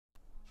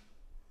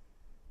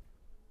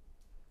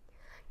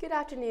Good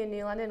afternoon,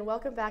 New London, and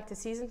welcome back to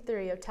Season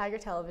 3 of Tiger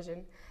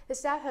Television. The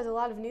staff has a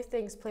lot of new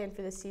things planned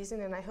for this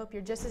season, and I hope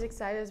you're just as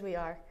excited as we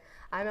are.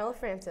 I'm Ella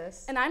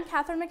Francis. And I'm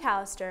Catherine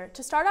McAllister.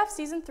 To start off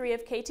Season 3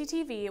 of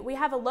KTTV, we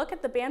have a look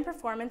at the band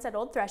performance at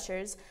Old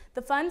Threshers,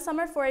 the fun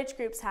summer 4-H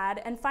groups had,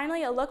 and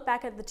finally a look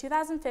back at the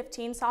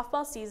 2015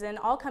 softball season,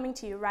 all coming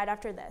to you right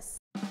after this.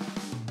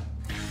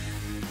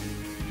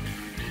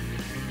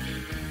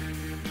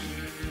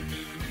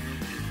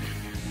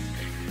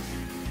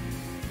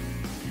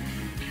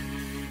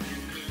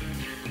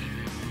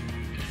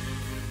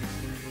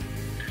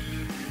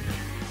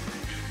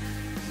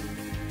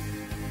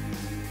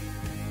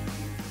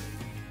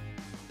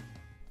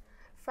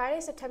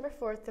 Friday, September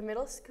 4th, the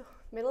middle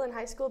and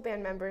high school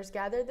band members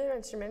gathered their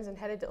instruments and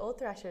headed to Old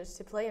Threshers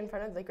to play in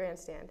front of the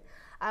grandstand.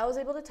 I was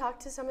able to talk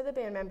to some of the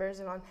band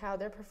members and on how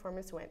their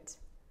performance went.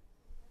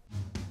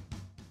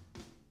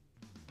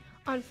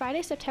 On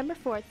Friday, September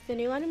 4th, the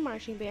New London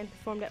Marching Band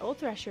performed at Old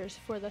Threshers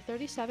for the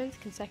 37th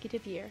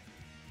consecutive year.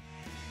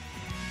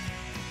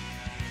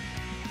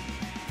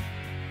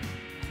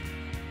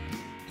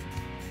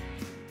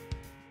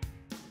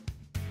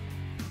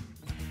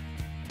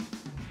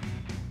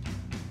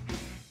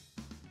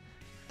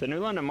 The New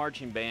London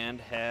Marching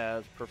Band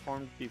has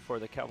performed before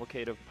the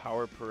Cavalcade of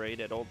Power Parade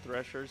at Old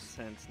Threshers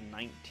since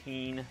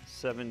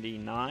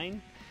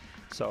 1979,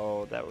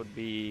 so that would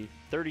be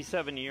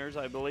 37 years,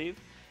 I believe.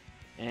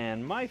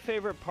 And my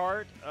favorite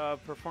part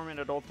of performing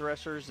at Old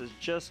Threshers is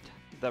just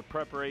the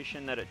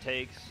preparation that it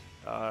takes.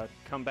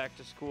 Come back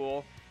to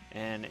school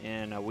and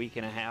in a week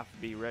and a half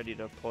be ready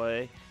to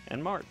play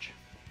and march.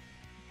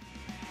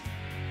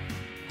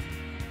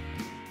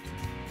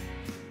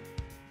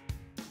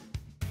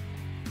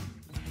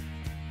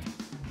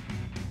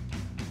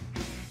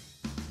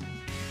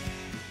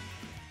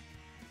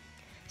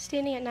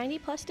 Standing at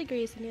 90+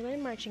 degrees, the New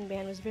London Marching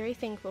Band was very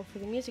thankful for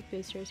the music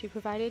boosters who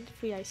provided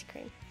free ice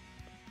cream.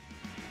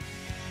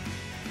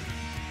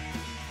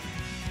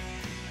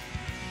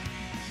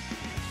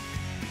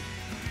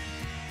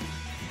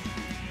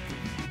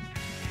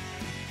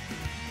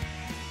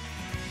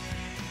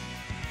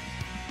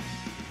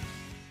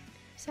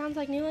 Sounds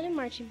like New London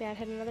Marching Band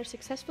had another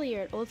successful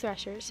year at Old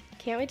Threshers.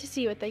 Can't wait to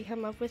see what they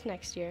come up with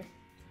next year.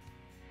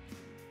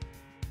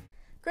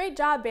 Great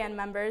job, band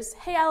members.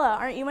 Hey Ella,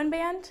 aren't you in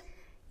band?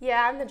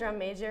 Yeah, I'm the drum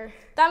major.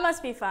 That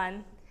must be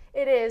fun.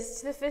 It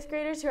is. To the 5th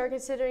graders who are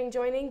considering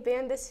joining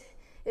band, this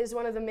is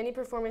one of the many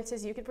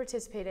performances you could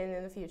participate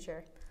in the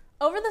future.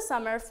 Over the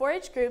summer,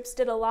 4-H groups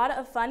did a lot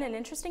of fun and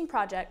interesting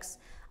projects.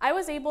 I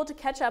was able to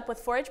catch up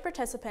with 4-H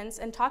participants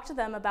and talk to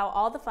them about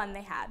all the fun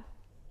they had.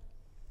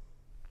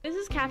 This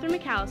is Catherine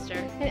McAllister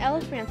and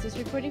Ella Francis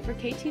reporting for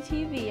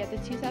KTTV at the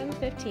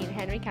 2015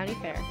 Henry County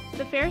Fair.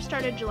 The fair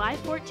started July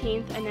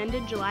 14th and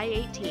ended July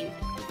 18th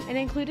and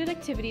included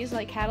activities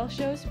like cattle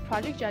shows,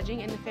 project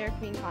judging, and the Fair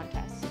Queen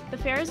contest. The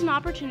fair is an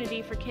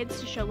opportunity for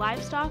kids to show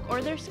livestock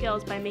or their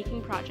skills by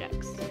making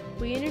projects.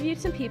 We interviewed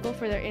some people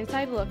for their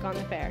inside look on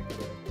the fair.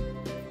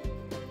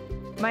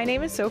 My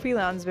name is Sophie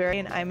Lounsbury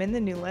and I'm in the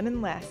New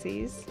London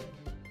Lassies.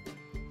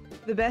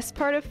 The best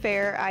part of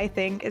fair, I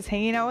think, is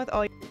hanging out with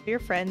all your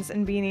friends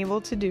and being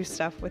able to do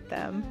stuff with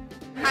them.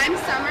 I'm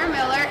Summer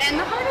Miller, and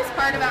the hardest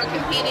part about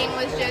competing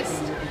was just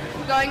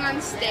going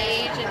on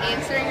stage and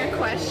answering a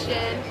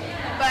question,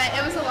 but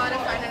it was a lot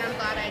of fun and I'm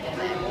glad I did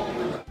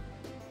it.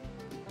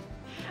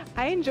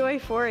 I enjoy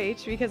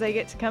 4-H because I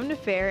get to come to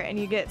fair and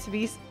you get to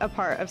be a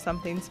part of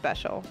something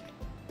special.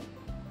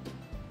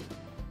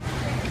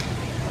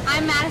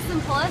 I'm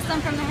Madison Pullis.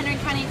 I'm from the Henry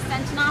County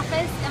Extension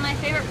Office, and my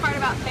favorite part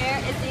about fair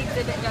is the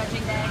exhibit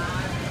judging day.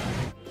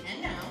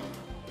 And now,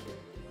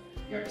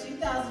 your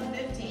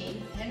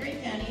 2015 Henry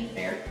County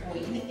Fair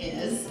Queen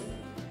is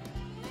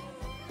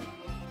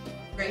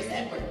Grace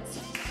Edwards.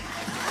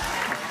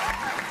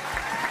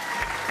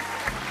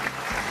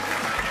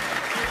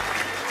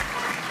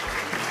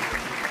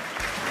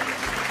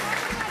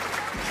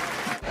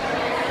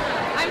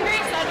 I'm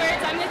Grace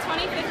Edwards. I'm the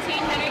 2015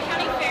 Henry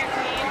County Fair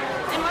Queen.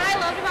 And what I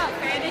loved about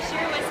fair this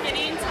year was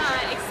getting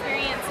to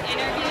experience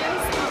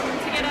interviews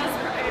to get us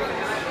prepared for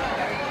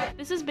that.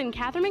 This has been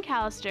Catherine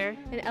McAllister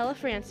and Ella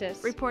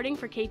Francis reporting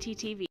for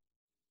KTTV.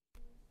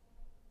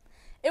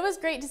 It was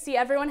great to see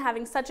everyone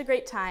having such a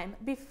great time.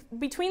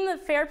 Between the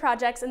fair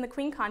projects and the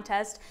Queen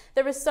contest,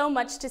 there was so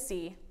much to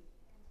see.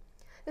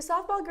 The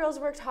softball girls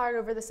worked hard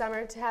over the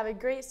summer to have a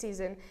great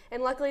season,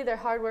 and luckily their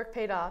hard work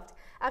paid off.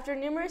 After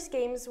numerous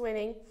games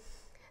winning,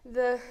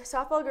 the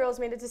softball girls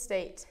made it to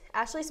state.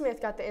 Ashley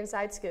Smith got the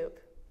inside scoop.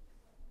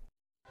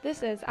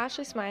 This is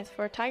Ashley Smythe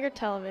for Tiger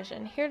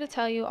Television, here to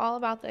tell you all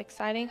about the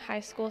exciting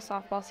high school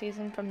softball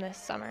season from this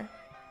summer.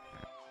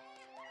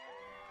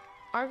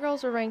 Our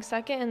girls were ranked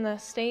second in the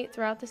state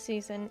throughout the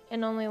season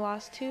and only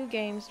lost 2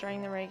 games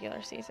during the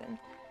regular season.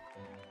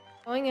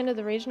 Going into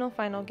the regional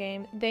final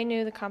game, they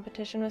knew the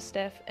competition was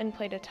stiff and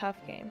played a tough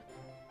game.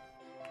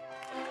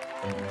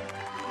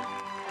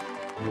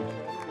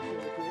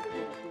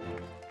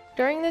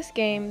 During this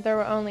game, there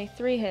were only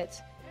 3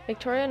 hits.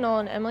 Victoria Knoll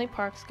and Emily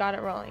Parks got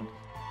it rolling.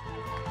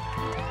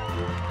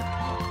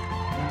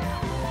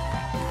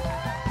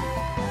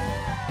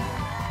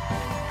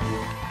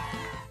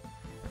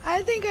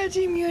 think our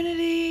team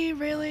unity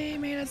really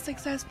made us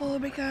successful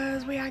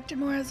because we acted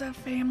more as a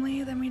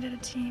family than we did a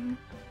team.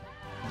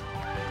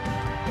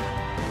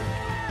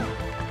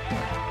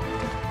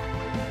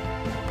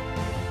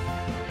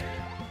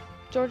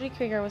 Georgie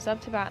Krieger was up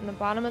to bat in the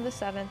bottom of the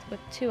 7th with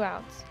 2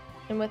 outs,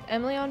 and with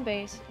Emily on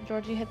base,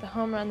 Georgie hit the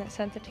home run that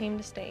sent the team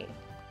to state.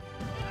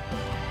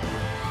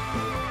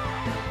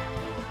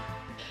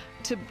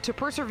 To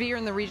persevere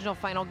in the regional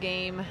final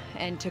game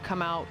and to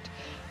come out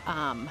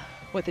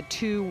with a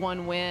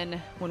 2-1 win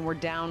when we're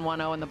down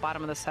 1-0 in the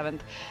bottom of the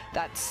 7th,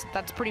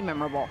 that's pretty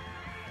memorable.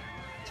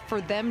 For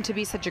them to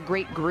be such a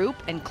great group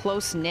and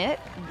close-knit,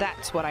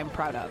 that's what I'm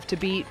proud of. To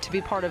be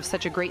part of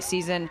such a great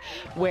season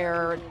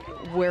where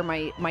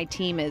my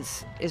team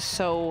is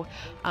so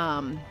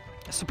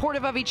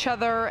supportive of each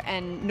other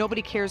and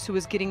nobody cares who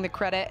is getting the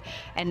credit,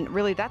 and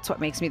really that's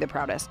what makes me the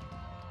proudest.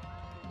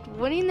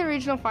 Winning the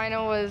regional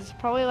final was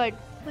probably like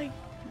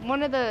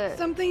one of the...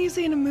 Something you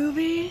see in a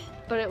movie.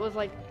 But it was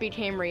like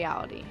became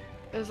reality.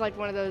 It was like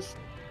one of those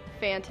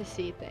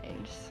fantasy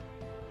things.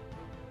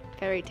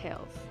 Fairy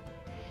tales.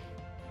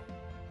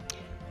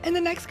 In the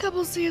next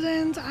couple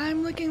seasons,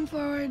 I'm looking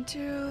forward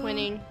to...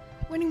 Winning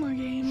more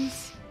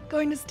games.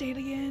 Going to state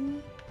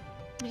again.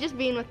 Just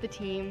being with the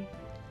team.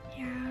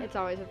 Yeah. It's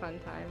always a fun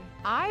time.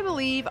 I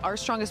believe our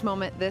strongest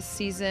moment this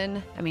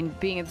season, I mean,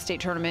 being at the state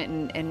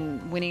tournament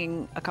and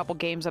winning a couple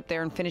games up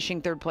there and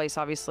finishing 3rd place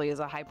obviously is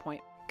a high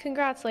point.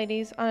 Congrats,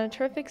 ladies, on a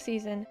terrific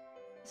season.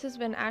 This has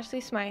been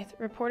Ashley Smythe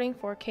reporting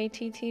for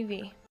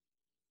KTTV.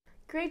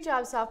 Great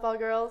job, softball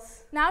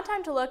girls. Now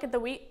time to look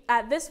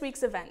at this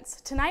week's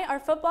events. Tonight, our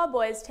football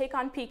boys take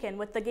on Pekin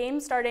with the game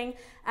starting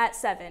at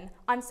 7.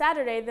 On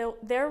Saturday,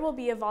 there will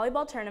be a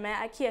volleyball tournament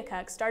at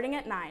Keokuk starting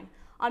at 9.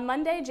 On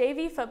Monday,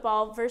 JV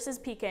football versus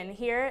Pekin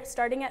here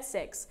starting at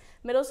 6.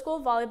 Middle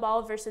school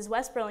volleyball versus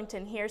West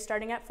Burlington here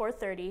starting at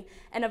 4:30,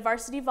 and a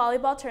varsity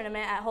volleyball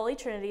tournament at Holy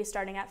Trinity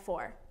starting at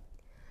 4.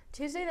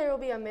 Tuesday, there will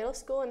be a middle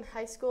school and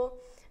high school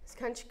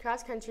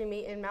cross-country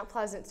meet in Mount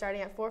Pleasant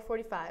starting at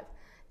 4:45.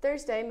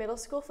 Thursday, middle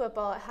school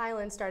football at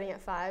Highland starting at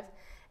 5,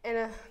 and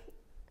a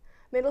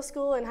middle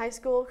school and high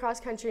school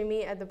cross-country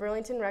meet at the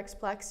Burlington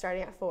Rexplex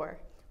starting at 4.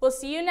 We'll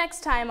see you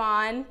next time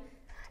on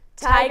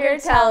Tiger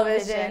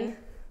Television.